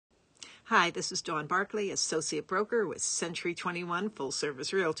Hi, this is Dawn Barclay, Associate Broker with Century 21 Full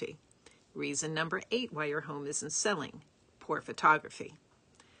Service Realty. Reason number 8 why your home isn't selling: poor photography.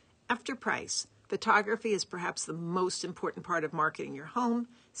 After price, photography is perhaps the most important part of marketing your home,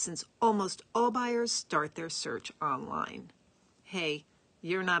 since almost all buyers start their search online. Hey,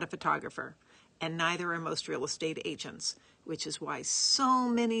 you're not a photographer, and neither are most real estate agents, which is why so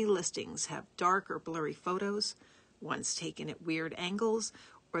many listings have dark or blurry photos, ones taken at weird angles,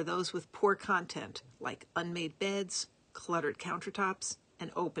 or those with poor content like unmade beds, cluttered countertops,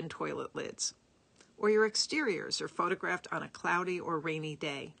 and open toilet lids. Or your exteriors are photographed on a cloudy or rainy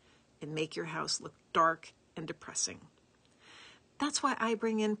day and make your house look dark and depressing. That's why I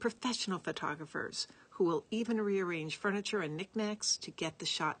bring in professional photographers who will even rearrange furniture and knickknacks to get the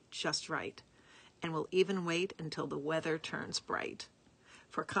shot just right, and will even wait until the weather turns bright.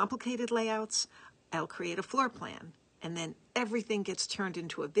 For complicated layouts, I'll create a floor plan, and then everything gets turned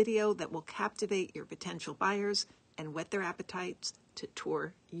into a video that will captivate your potential buyers and whet their appetites to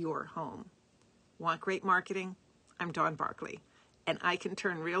tour your home. Want great marketing? I'm Dawn Barclay, and I can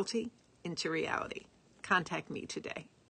turn realty into reality. Contact me today.